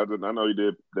looking to it. I know he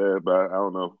did that, but I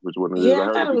don't know which one it is. Yeah,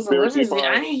 I thought it was a liver disease.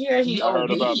 I didn't hear he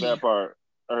OD'd. I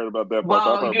heard about that part.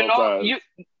 Well,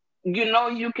 you know,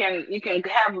 you can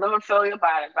have liver failure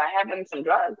by having some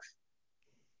drugs.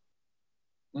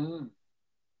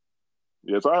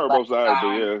 Yes, I heard both sides, but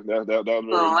yeah, that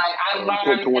was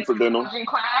very coincidental. In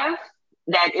class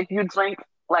that if you drink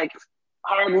like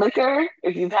hard liquor,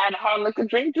 if you've had a hard liquor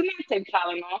drink, do not take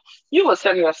Tylenol. You will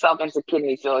send yourself into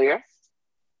kidney failure.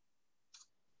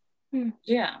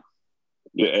 Yeah.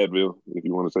 Yeah, Advil, if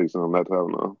you want to say something, not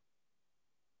Tylenol.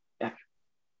 Yeah.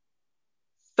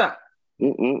 So.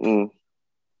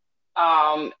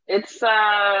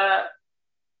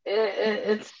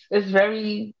 It's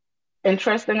very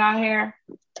interesting out here.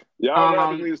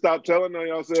 Y'all need to stop telling on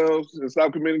yourselves and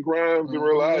stop committing crimes in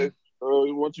real life.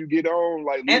 once you get on,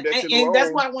 like leave that shit alone. And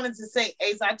that's what I wanted to say,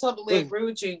 Ace. I totally agree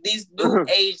with you. These new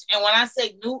age, and when I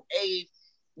say new age,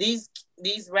 these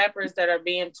rappers that are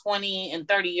being 20 and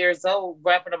 30 years old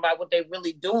rapping about what they're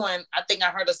really doing. I think I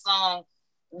heard a song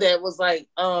that was like,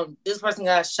 this person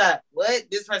got shot. What?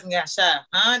 This person got shot.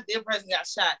 Huh? This person got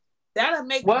shot. That'll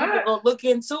make people go look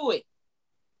into it.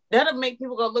 That'll make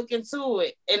people go look into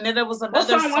it. And then there was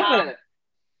another song.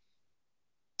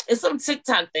 It's some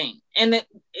TikTok thing. And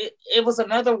it was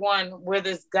another one where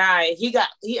this guy, he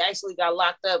actually got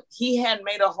locked up. He had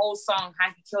made a whole song how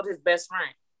he killed his best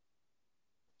friend.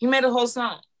 He made a whole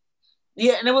song.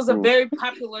 Yeah, and it was a very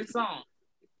popular song.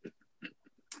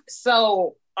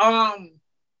 So, I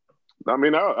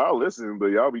mean, I'll listen, but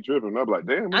y'all be tripping. I'm like,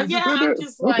 damn. I'm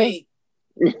just like.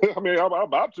 I mean, I'm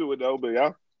about to it though, but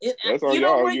y'all. That's on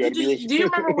y'all. Do you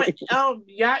remember when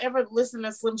y'all ever listen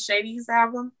to Slim Shady's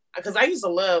album? Because I used to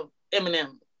love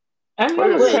Eminem.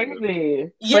 Eminem was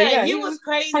crazy. Yeah, he was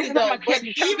crazy though.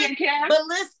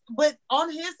 But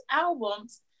on his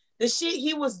albums, the shit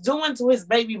he was doing to his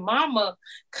baby mama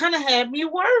kind of had me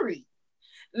worried.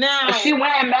 Now she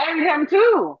went and married him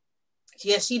too.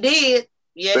 Yes, she did.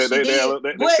 Yes, she did.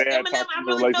 But Eminem, I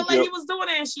really felt like he was doing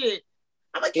that shit.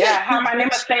 I'm like, how my name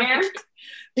is Stan?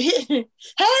 Haley.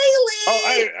 Oh,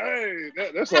 hey,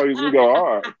 that's how you go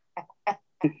hard.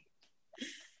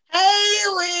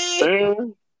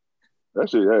 Haley. That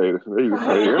shit,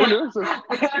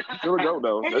 still go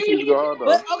though. That shit go hard though.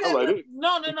 But, okay, I like it.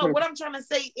 No. What I'm trying to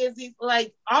say is,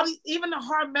 like all these, even the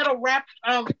hard metal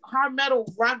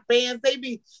rock bands, they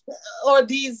be, or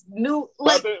these new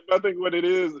like. I think what it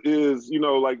is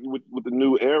like with the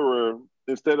new era,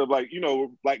 instead of like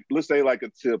like let's say like a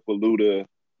Tip or Luda,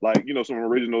 like some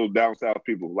original down south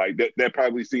people like that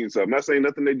probably seen something. Not saying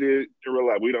nothing they did in real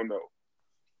life. We don't know.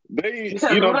 They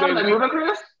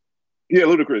Ludacris? Yeah,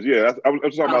 Ludacris. Yeah, I'm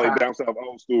talking about like down south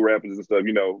old school rappers and stuff.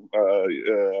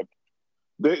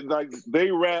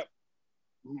 They rap,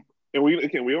 and we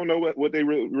don't know what they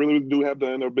really do have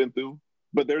done or been through,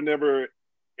 but they're never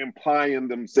implying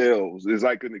themselves. It's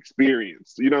like an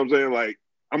experience. You know what I'm saying? Like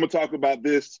I'm gonna talk about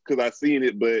this because I seen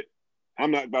it, but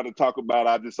I'm not about to talk about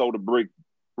I just sold a brick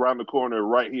around the corner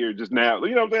right here just now.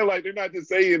 You know what I'm saying? Like they're not just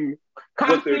saying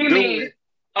what they're doing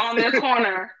on this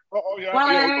corner. Oh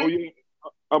yeah.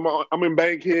 I'm in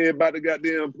Bankhead about to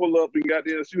goddamn pull up and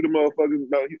goddamn shoot a motherfucker.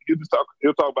 No,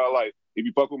 he'll talk about like if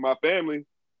you fuck with my family,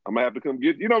 I'm gonna have to come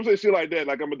get you. You know what I'm saying? Shit like that.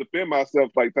 Like I'm gonna defend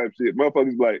myself like type shit.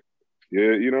 Motherfuckers like,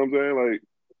 yeah, you know what I'm saying? Like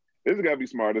it's gotta be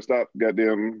smart to stop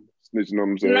goddamn snitching on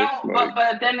themselves. No,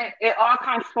 but then it all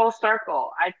comes full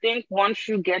circle. I think once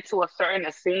you get to a certain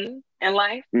scene in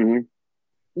life,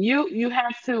 you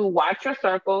have to watch your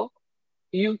circle.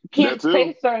 You can't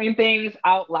say certain things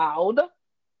out loud.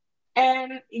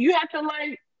 And you have to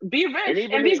like be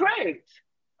rich and be great.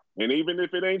 And even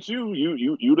if it ain't you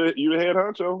the head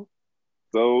honcho.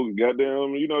 So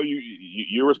goddamn,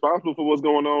 you're responsible for what's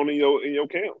going on in your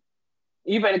camp.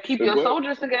 You better keep your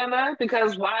soldiers together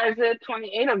because why is it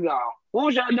 28 of y'all? What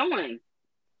was y'all doing?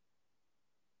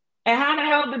 And how the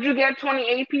hell did you get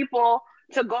 28 people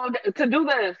to go to do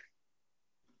this?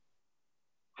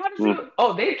 How did you?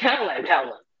 Oh, they telling.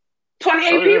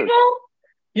 28 people.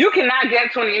 You cannot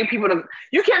get 28 people to.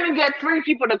 You can't even get 3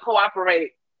 people to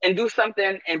cooperate and do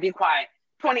something and be quiet.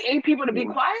 28 people to be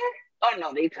quiet? Oh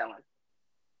no, they telling.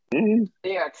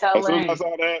 They are telling. As soon as I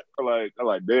saw that, I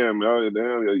like, damn,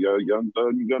 young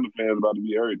Gunna fans about to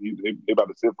be hurt. They about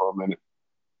to sit for a minute.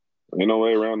 Ain't no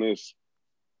way around this.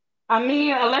 I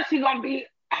mean, unless you're gonna be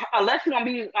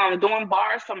doing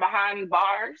bars from behind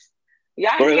bars,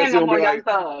 y'all ain't getting no more Young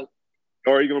Thug.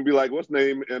 Or are you gonna be like, what's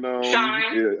name? And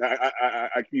Shine. Yeah,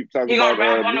 I keep talking about. You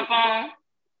gonna rap on the phone?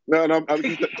 No,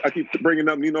 I keep bringing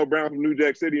up Nino Brown from New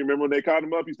Jack City. Remember when they called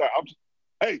him up? He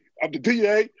started, I'm the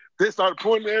DA. They started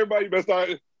pointing to everybody. But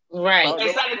started right.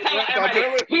 They started telling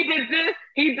everybody. He did this.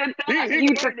 He did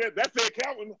that. That's it,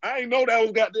 Calvin. I ain't know that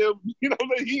was goddamn. You know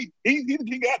what I'm saying?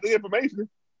 He got the information.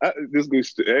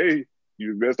 Hey,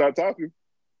 you better start talking.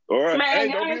 All right. Man,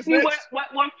 y'all didn't see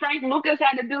what Frank Lucas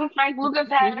had to do. Frank Lucas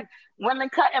had women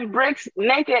cutting bricks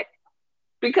naked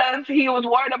because he was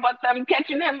worried about them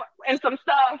catching him in some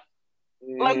stuff.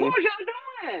 Like, what was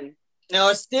y'all doing? No,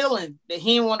 it's stealing.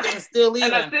 He didn't want them to steal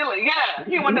either. And stealing, yeah.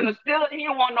 He wanted them to steal it. He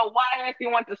didn't want no wires. He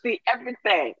wanted to see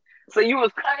everything. So you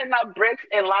was cutting up bricks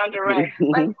and lingerie.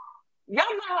 Like, y'all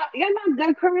not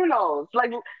good criminals.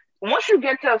 Like, once you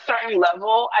get to a certain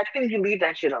level, I think you leave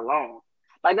that shit alone.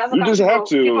 Like that's you just have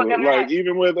to. Like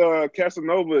even with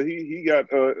Casanova, he got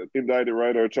indicted,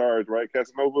 right, or charged, right?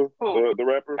 Casanova, the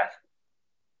rapper.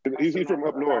 He's from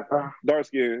up north, dark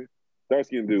skin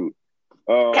dude.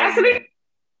 Cassidy?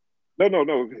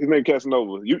 No. His name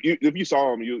Casanova. You if you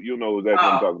saw him, you'll know exactly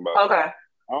what I'm talking about. Okay.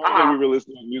 I don't think we really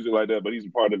listen to music like that, but he's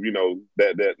a part of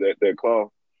that club.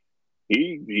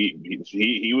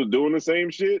 He was doing the same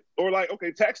shit, or like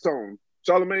Tax Tone,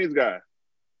 Charlamagne's guy.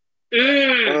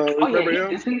 Remember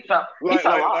him?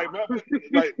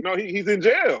 He's in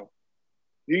jail.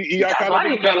 He got caught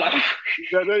up.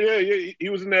 He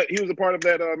was in that. He was a part of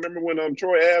that. Remember when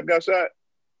Troy Ave got shot?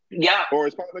 Yeah. Or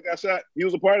his partner got shot. He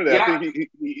was a part of that. Yeah. I think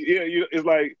it's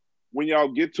like when y'all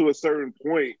get to a certain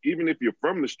point, even if you're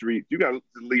from the street, you gotta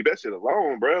leave that shit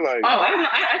alone, bro. Like,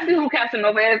 I see who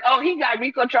Casanova is. Oh, he got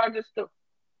RICO charges too.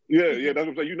 Yeah, that's what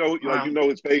I'm saying. You know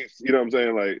his face. You know what I'm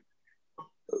saying? Like,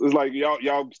 it's like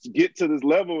y'all get to this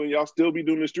level and y'all still be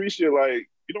doing the street shit. Like,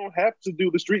 you don't have to do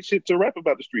the street shit to rap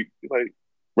about the street. Like,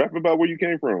 rap about where you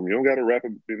came from. You don't gotta rap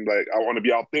and like, I want to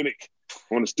be authentic.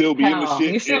 I want to still be in the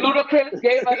shit. You see, Ludacris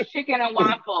gave us Chicken and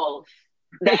Waffles.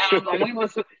 The album, we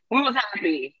was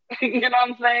happy. You know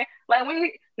what I'm saying? Like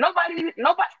nobody.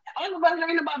 All of us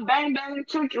ain't about bang bang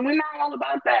choo choo. We're not all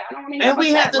about that. I don't even. And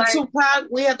we had the Tupac,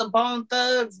 we had the Bone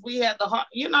Thugs, we had the had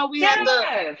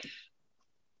the.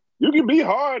 You can be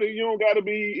hard and you don't got to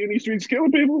be in these streets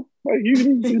killing people. Like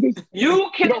you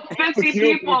kill 50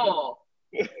 people.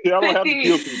 Yeah, I don't have to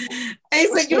kill people. He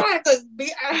said you don't have to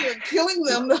be out here killing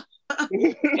them.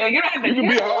 Yeah, you can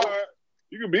be hard.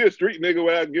 You can be a street nigga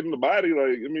without getting the body.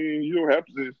 Like, I mean, you don't have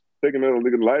to just take another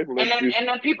nigga's life. And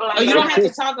then people like you don't have to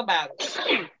talk about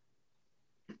it.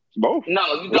 Both.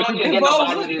 No, you don't get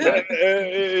both.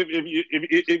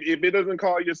 If it doesn't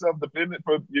call yourself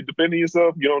you're defending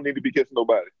yourself, you don't need to be kissing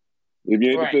nobody. If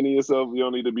you ain't defending yourself, you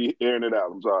don't need to be airing it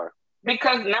out. I'm sorry.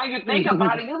 Because now you think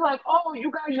about it, you're like, oh,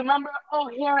 you guys remember? Oh,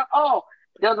 here,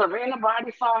 there's a random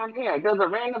body found here. There's a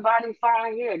random body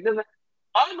found here.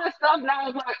 All this stuff now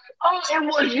is like, oh, it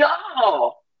was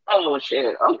y'all. Oh,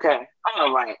 shit. Okay.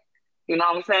 All right. You know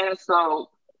what I'm saying? So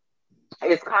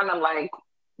it's kind of like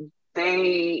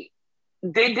they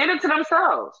did it to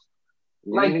themselves.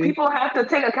 Mm-hmm. Like, people have to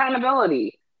take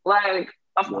accountability. Like,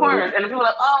 of course. And people are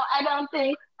like, oh, I don't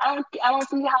see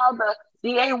how the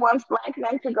DA wants black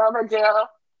men to go to jail.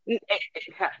 If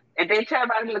they care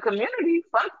about it in the community,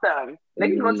 fuck them. They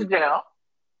can go to jail.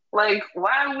 Like,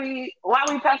 why are we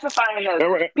pacifying this?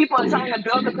 People are trying to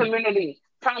build a community,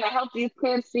 trying to help these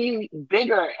kids see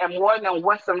bigger and more than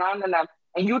what's surrounding them.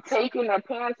 And you taking their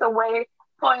parents away,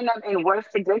 putting them in worse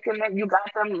predicament. You got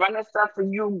them running stuff for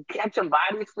you, catching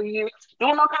bodies for you,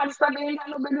 doing all kinds of stuff they ain't got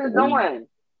no business doing.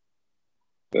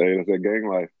 Hey, that's that gang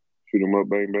life. Shoot them up,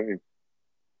 bang, bang.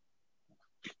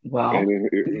 Wow.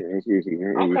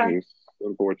 It's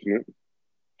unfortunate.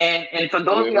 And for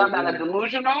those of y'all that are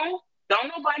delusional,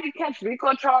 don't nobody catch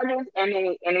RICO charges and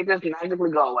they just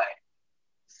magically go away.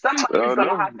 Somebody's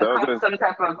gonna have to cut some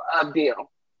type of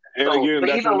deal. And so, again,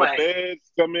 that's when the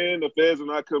feds come in. The feds are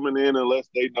not coming in unless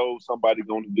they know somebody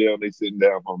going to jail. They sitting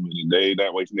down for a minute. They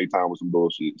not wasting their time with some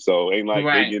bullshit. So ain't like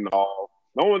they getting off.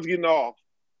 No one's getting off.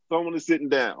 Someone is sitting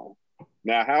down.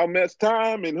 Now, how much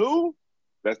time and who?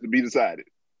 That's to be decided.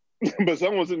 But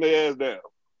someone's sitting their ass down.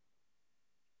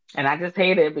 And I just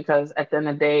hate it because at the end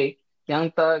of the day,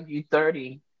 Young Thug, you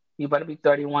 30. You better be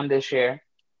 31 this year.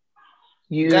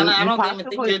 I don't even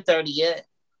think you're 30 yet.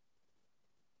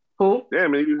 Who? Yeah,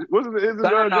 man. Wasn't it?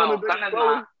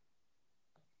 Gunna.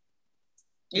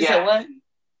 You said what?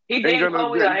 He did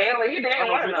Chloe or Haley. He did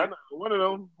one of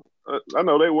them. I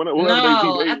know they won it.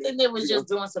 No, I think they was just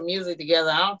doing some music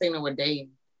together. I don't think they were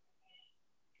dating.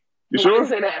 You sure?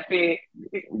 Say that, P.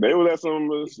 They were at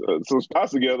some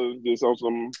spots together, just on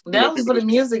some. That was for the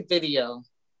music video.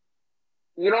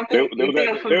 You don't think it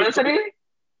was publicity?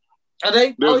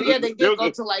 They did go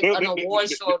to like an award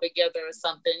show together or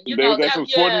something. You know, that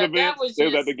was they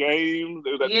was at the games.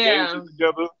 They was at the games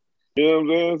together. You know what I'm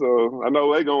saying? So I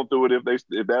know they going through it if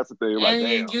that's the thing. Like,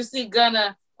 and you see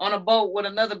Gunna on a boat with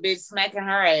another bitch smacking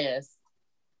her ass.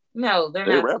 No, they're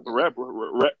not. Rap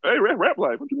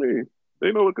life. What you mean?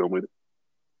 They know what come with it.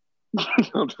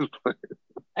 I'm just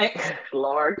playing.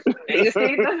 Lord, you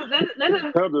see, this is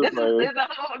the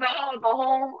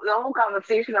whole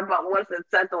conversation about what's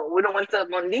acceptable. We don't want to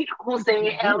Monique who's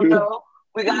saying hell no.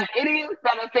 We got idiots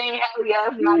that are saying hell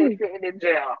yes, now they're sitting in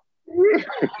jail.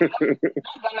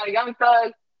 Young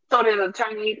Thug told his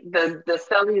attorney the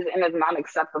cellies and it's not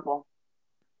acceptable.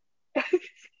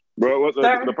 Bro, what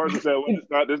the person said,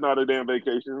 it's not a damn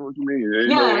vacation. What you mean? They're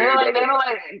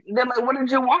like, what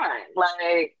did you want?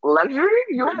 Like, luxury?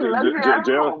 You had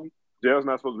luxury. Jail's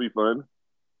not supposed to be fun.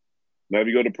 Now, if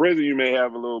you go to prison, you may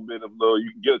have you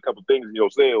can get a couple things in your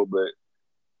cell, but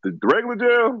the regular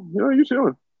jail, you're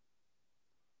chilling.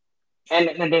 And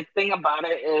the thing about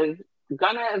it is,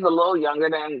 Gunna is a little younger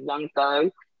than Young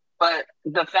Thug, but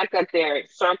the fact that their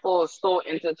circle is so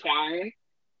intertwined,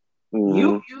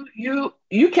 you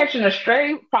catching a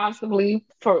stray possibly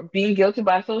for being guilty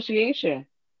by association.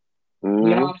 Mm-hmm.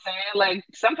 You know what I'm saying? Like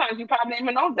sometimes you probably didn't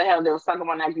even know what the hell they was talking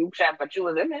about in that group chat, but you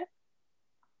was in it.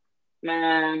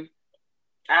 Man,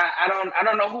 I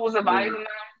don't know who was advising them,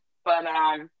 but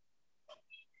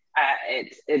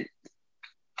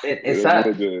it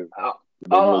sucks.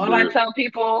 All I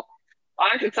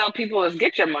can tell people is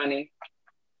get your money.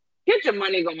 Get your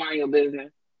money, go mind your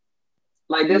business.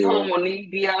 Like this whole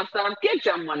Monique DL stuff, get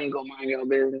your money, go mind your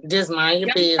business. Just mind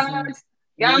your business.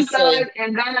 Young Thug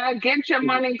and Gunna, get your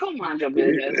money, go mind your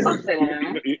business.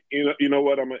 You know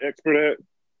what I'm an expert at?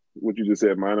 What you just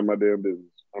said, minding my damn business.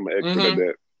 I'm an expert at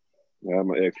that.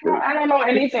 I'm an expert. I don't know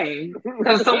anything.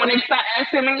 Because so when they start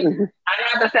asking me, I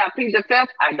have to say I plead the fifth.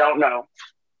 I don't know.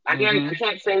 I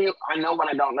can't say I know what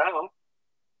I don't know.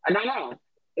 I don't know.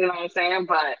 You know what I'm saying?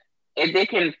 But if they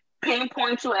can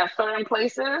pinpoint you at certain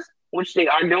places, which they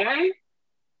are doing,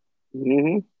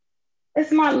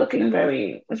 it's not looking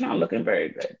very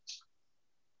good.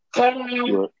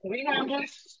 So we gonna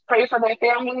just pray for their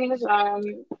families, but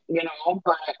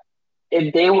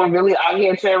if they were really out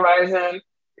here terrorizing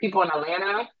people in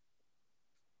Atlanta,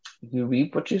 you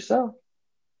reap what you sow.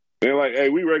 They're like, hey,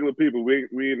 we regular people. We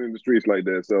ain't in the streets like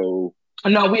that. So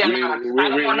no, we are not. I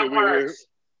don't want no words.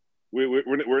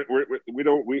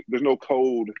 There's no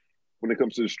code when it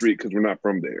comes to the street because we're not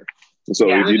from there. So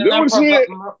if you're doing shit,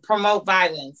 promote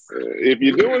violence. If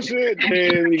you're doing shit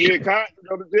and you get caught,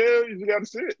 go to jail, you got to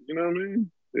sit. You know what I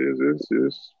mean? It's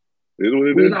what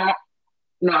it is.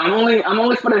 No, I'm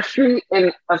only for the street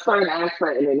in a certain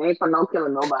aspect, and it ain't for no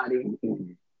killing nobody.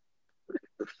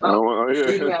 So,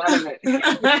 leave me out of it.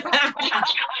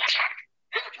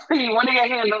 What are your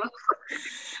handles?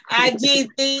 IG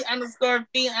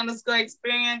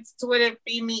 _Fee_experience. Twitter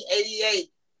FeeMe88.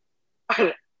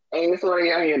 Ace, what are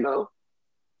your handles?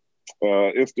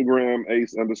 Instagram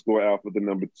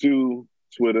Ace_Alpha2.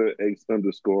 Twitter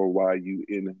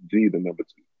Ace_YUNG 2.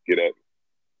 Get at me.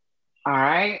 All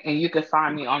right, and you can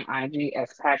find me on IG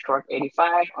as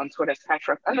Patchwork85, on Twitter as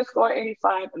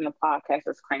Patchwork_85, and the podcast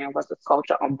is Crayon vs.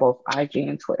 Culture on both IG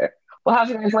and Twitter. We'll have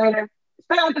you guys later.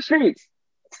 Stay out the streets.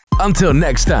 Until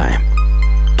next time,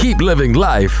 keep living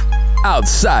life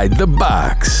outside the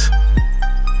box.